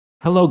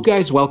Hello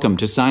guys, welcome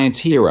to Science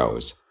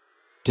Heroes.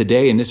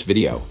 Today in this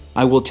video,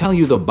 I will tell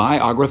you the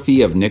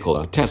biography of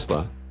Nikola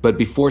Tesla. But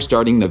before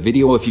starting the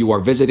video, if you are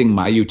visiting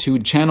my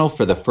YouTube channel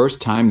for the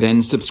first time,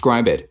 then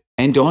subscribe it.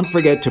 And don't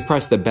forget to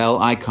press the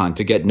bell icon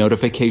to get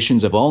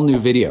notifications of all new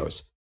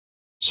videos.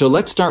 So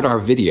let's start our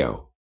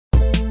video.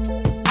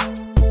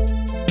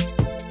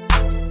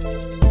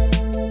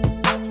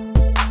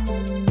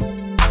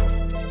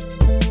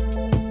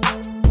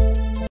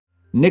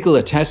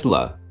 Nikola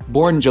Tesla,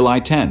 born July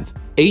 10,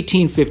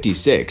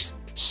 1856,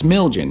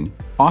 Smiljan,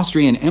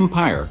 Austrian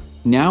Empire,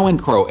 now in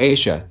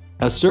Croatia,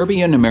 a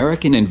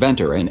Serbian-American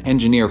inventor and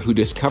engineer who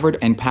discovered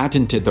and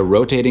patented the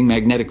rotating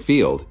magnetic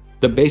field,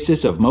 the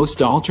basis of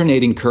most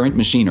alternating current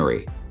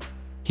machinery.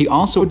 He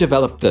also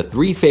developed the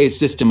three-phase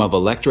system of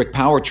electric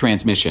power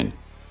transmission.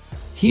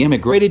 He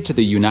immigrated to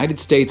the United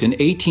States in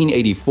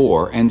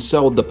 1884 and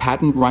sold the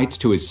patent rights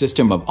to his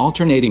system of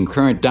alternating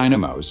current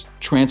dynamos,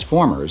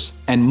 transformers,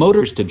 and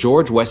motors to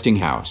George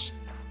Westinghouse.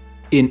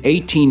 In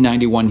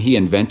 1891, he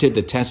invented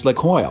the Tesla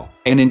coil,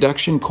 an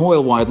induction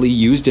coil widely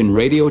used in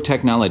radio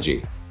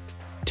technology.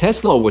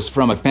 Tesla was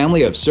from a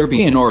family of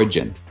Serbian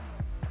origin.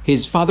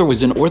 His father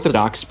was an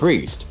Orthodox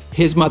priest.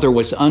 His mother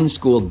was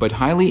unschooled but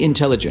highly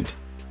intelligent.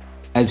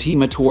 As he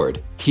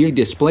matured, he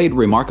displayed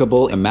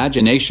remarkable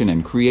imagination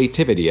and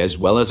creativity as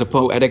well as a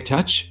poetic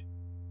touch.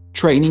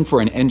 Training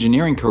for an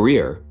engineering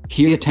career,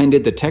 he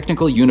attended the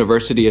Technical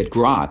University at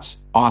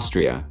Graz,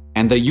 Austria,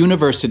 and the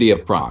University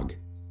of Prague.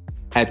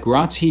 At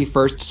Graz, he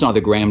first saw the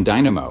Gram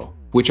dynamo,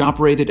 which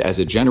operated as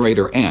a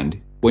generator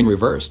and, when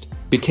reversed,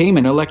 became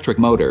an electric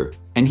motor,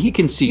 and he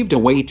conceived a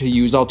way to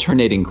use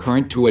alternating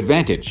current to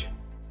advantage.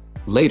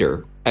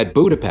 Later, at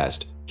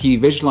Budapest, he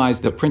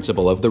visualized the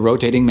principle of the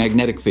rotating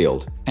magnetic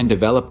field and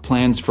developed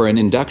plans for an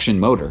induction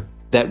motor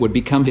that would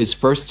become his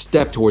first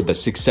step toward the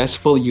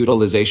successful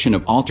utilization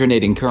of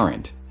alternating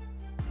current.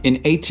 In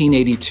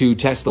 1882,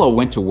 Tesla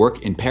went to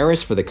work in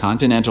Paris for the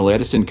Continental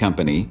Edison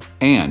Company,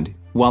 and,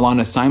 while on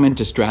assignment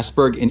to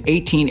Strasbourg in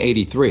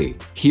 1883,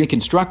 he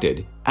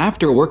constructed,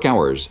 after work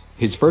hours,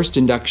 his first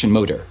induction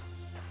motor.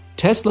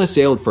 Tesla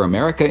sailed for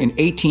America in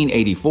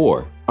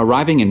 1884,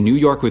 arriving in New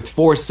York with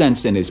 4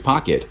 cents in his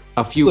pocket,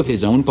 a few of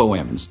his own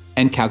poems,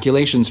 and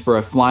calculations for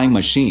a flying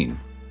machine.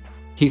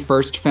 He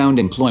first found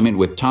employment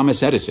with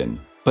Thomas Edison,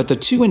 but the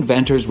two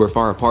inventors were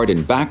far apart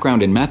in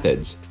background and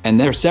methods, and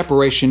their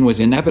separation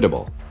was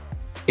inevitable.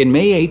 In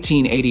May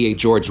 1888,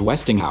 George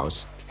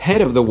Westinghouse,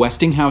 head of the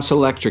Westinghouse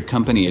Electric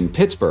Company in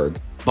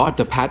Pittsburgh, bought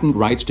the patent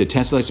rights to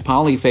Tesla's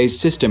polyphase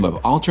system of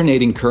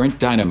alternating current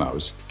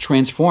dynamos,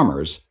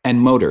 transformers, and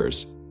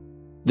motors.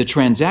 The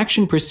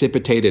transaction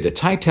precipitated a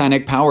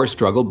titanic power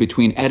struggle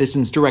between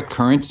Edison's direct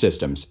current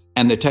systems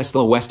and the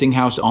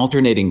Tesla-Westinghouse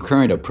alternating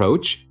current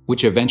approach,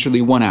 which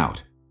eventually won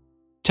out.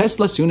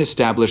 Tesla soon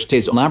established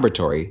his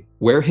laboratory,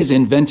 where his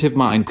inventive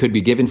mind could be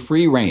given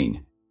free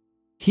rein.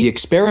 He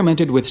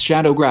experimented with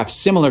shadowgraphs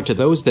similar to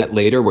those that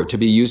later were to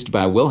be used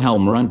by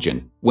Wilhelm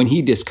Röntgen when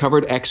he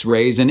discovered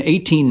X-rays in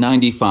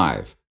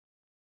 1895.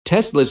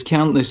 Tesla's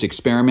countless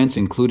experiments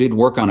included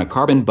work on a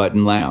carbon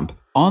button lamp,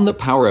 on the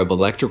power of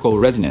electrical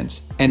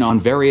resonance, and on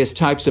various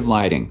types of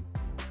lighting.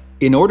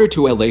 In order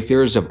to allay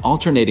fears of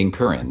alternating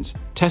currents,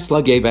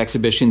 Tesla gave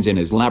exhibitions in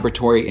his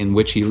laboratory in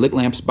which he lit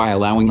lamps by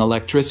allowing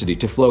electricity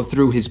to flow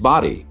through his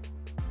body.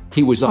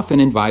 He was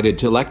often invited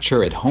to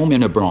lecture at home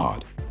and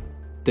abroad.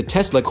 The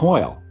Tesla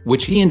coil,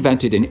 which he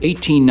invented in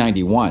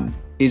 1891,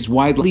 is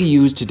widely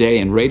used today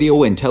in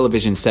radio and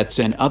television sets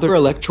and other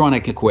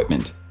electronic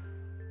equipment.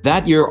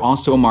 That year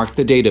also marked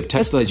the date of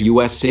Tesla's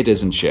U.S.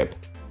 citizenship.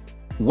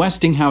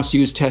 Westinghouse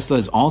used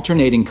Tesla's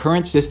alternating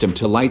current system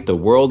to light the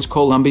World's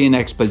Columbian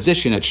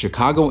Exposition at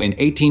Chicago in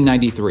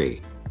 1893.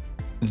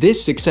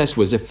 This success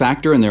was a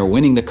factor in their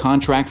winning the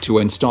contract to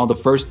install the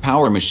first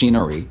power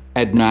machinery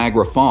at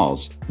Niagara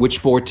Falls,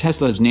 which bore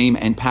Tesla's name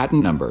and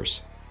patent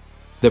numbers.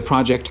 The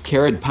project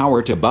carried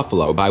power to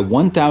Buffalo by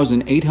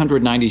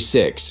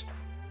 1896.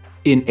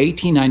 In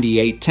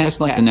 1898,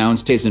 Tesla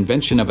announced his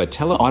invention of a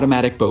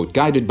tele-automatic boat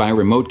guided by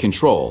remote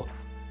control.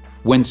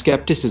 When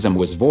skepticism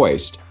was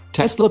voiced,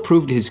 Tesla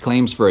proved his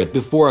claims for it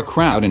before a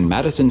crowd in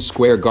Madison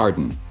Square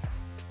Garden.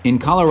 In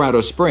Colorado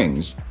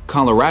Springs,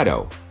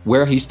 Colorado,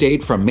 where he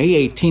stayed from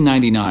May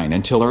 1899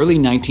 until early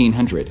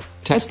 1900,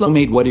 Tesla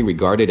made what he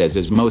regarded as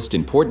his most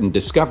important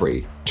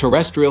discovery: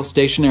 terrestrial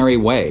stationary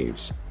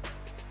waves.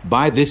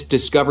 By this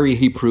discovery,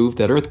 he proved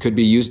that Earth could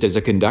be used as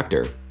a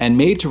conductor and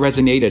made to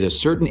resonate at a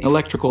certain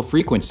electrical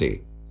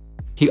frequency.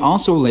 He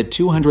also lit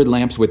 200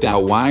 lamps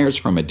without wires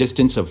from a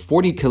distance of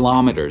 40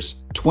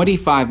 kilometers,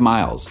 25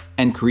 miles,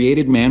 and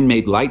created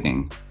man-made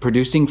lightning,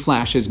 producing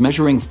flashes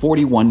measuring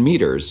 41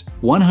 meters,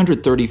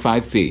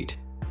 135 feet.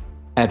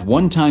 At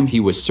one time, he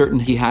was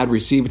certain he had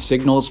received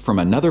signals from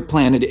another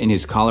planet in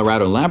his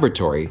Colorado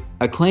laboratory,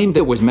 a claim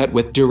that was met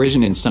with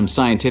derision in some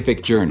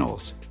scientific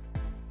journals.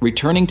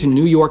 Returning to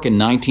New York in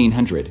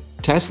 1900,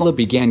 Tesla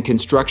began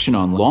construction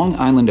on Long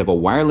Island of a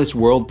wireless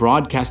world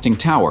broadcasting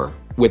tower,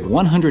 with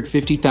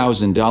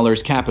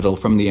 $150,000 capital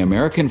from the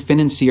American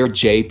financier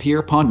J.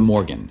 Pierpont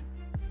Morgan.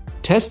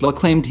 Tesla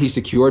claimed he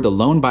secured a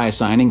loan by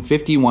assigning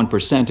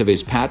 51% of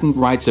his patent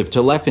rights of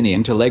telephony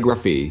and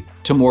telegraphy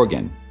to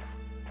Morgan.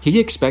 He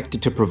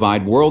expected to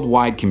provide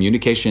worldwide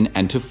communication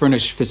and to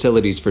furnish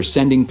facilities for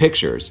sending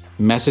pictures,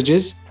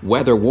 messages,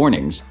 weather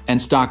warnings,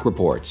 and stock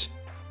reports.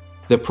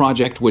 The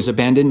project was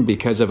abandoned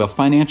because of a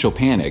financial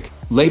panic,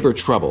 labor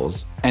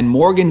troubles, and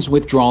Morgan's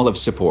withdrawal of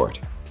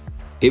support.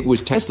 It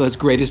was Tesla's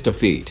greatest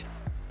defeat.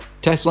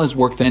 Tesla's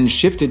work then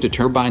shifted to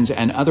turbines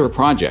and other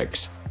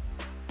projects.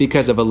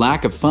 Because of a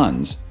lack of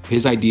funds,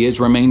 his ideas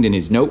remained in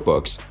his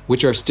notebooks,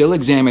 which are still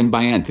examined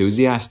by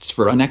enthusiasts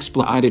for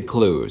unexploited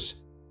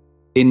clues.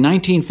 In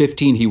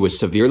 1915, he was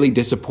severely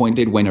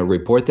disappointed when a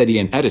report that he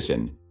and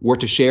Edison were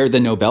to share the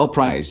Nobel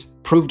Prize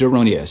proved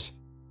erroneous.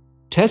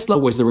 Tesla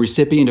was the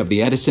recipient of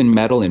the Edison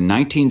Medal in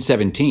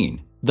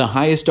 1917, the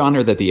highest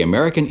honor that the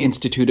American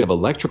Institute of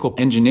Electrical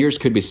Engineers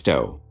could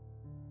bestow.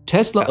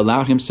 Tesla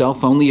allowed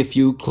himself only a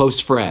few close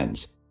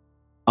friends.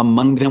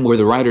 Among them were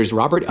the writers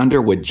Robert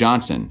Underwood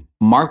Johnson,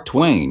 Mark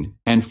Twain,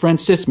 and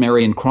Frances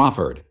Marion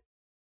Crawford.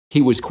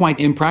 He was quite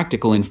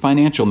impractical in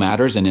financial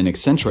matters and an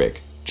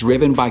eccentric,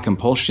 driven by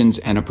compulsions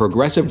and a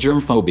progressive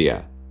germ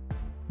phobia.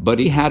 But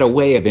he had a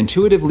way of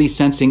intuitively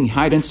sensing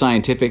hidden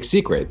scientific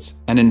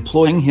secrets and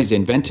employing his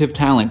inventive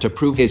talent to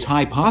prove his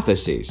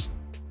hypotheses.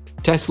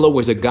 Tesla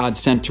was a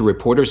godsend to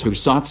reporters who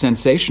sought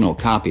sensational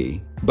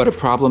copy, but a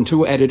problem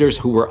to editors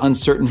who were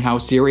uncertain how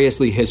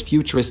seriously his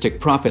futuristic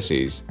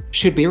prophecies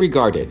should be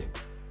regarded.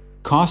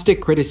 Caustic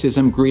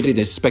criticism greeted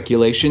his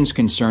speculations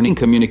concerning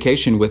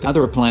communication with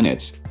other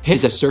planets,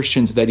 his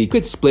assertions that he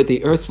could split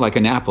the Earth like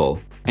an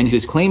apple, and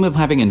his claim of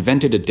having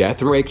invented a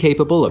death ray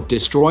capable of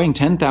destroying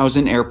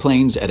 10,000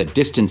 airplanes at a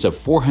distance of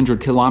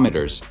 400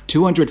 kilometers,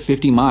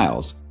 250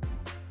 miles.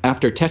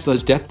 After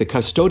Tesla's death, the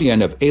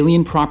custodian of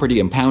alien property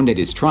impounded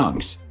his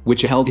trunks,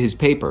 which held his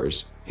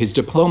papers, his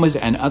diplomas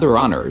and other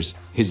honors,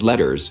 his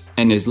letters,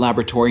 and his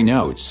laboratory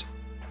notes.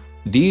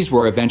 These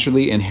were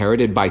eventually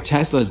inherited by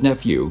Tesla's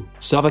nephew,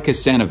 Sava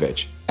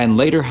Kasanovic, and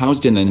later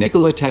housed in the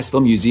Nikola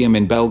Tesla Museum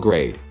in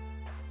Belgrade.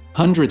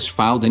 Hundreds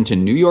filed into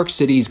New York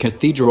City's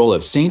Cathedral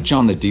of St.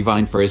 John the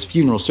Divine for his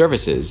funeral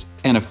services,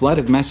 and a flood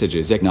of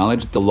messages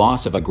acknowledged the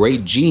loss of a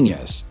great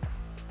genius.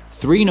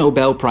 3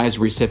 Nobel Prize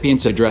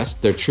recipients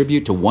addressed their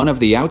tribute to one of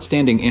the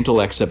outstanding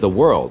intellects of the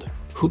world,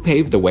 who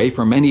paved the way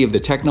for many of the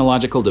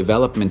technological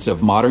developments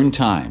of modern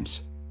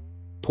times.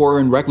 Poor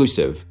and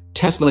reclusive,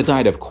 Tesla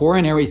died of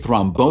coronary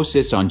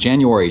thrombosis on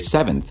January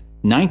 7,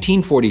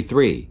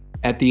 1943,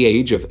 at the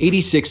age of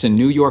 86 in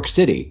New York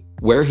City,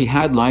 where he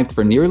had lived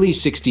for nearly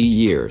 60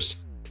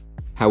 years.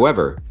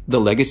 However, the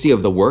legacy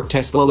of the work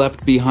Tesla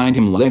left behind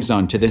him lives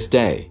on to this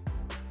day.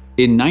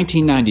 In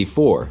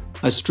 1994,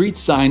 a street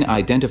sign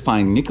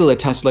identifying Nikola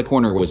Tesla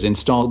Corner was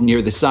installed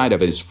near the site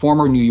of his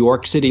former New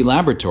York City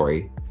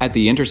laboratory, at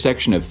the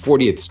intersection of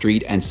 40th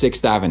Street and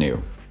 6th Avenue.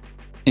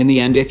 In the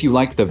end, if you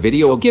liked the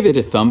video, give it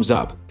a thumbs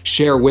up,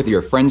 share with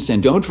your friends,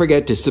 and don't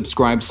forget to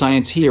subscribe,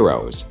 Science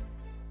Heroes.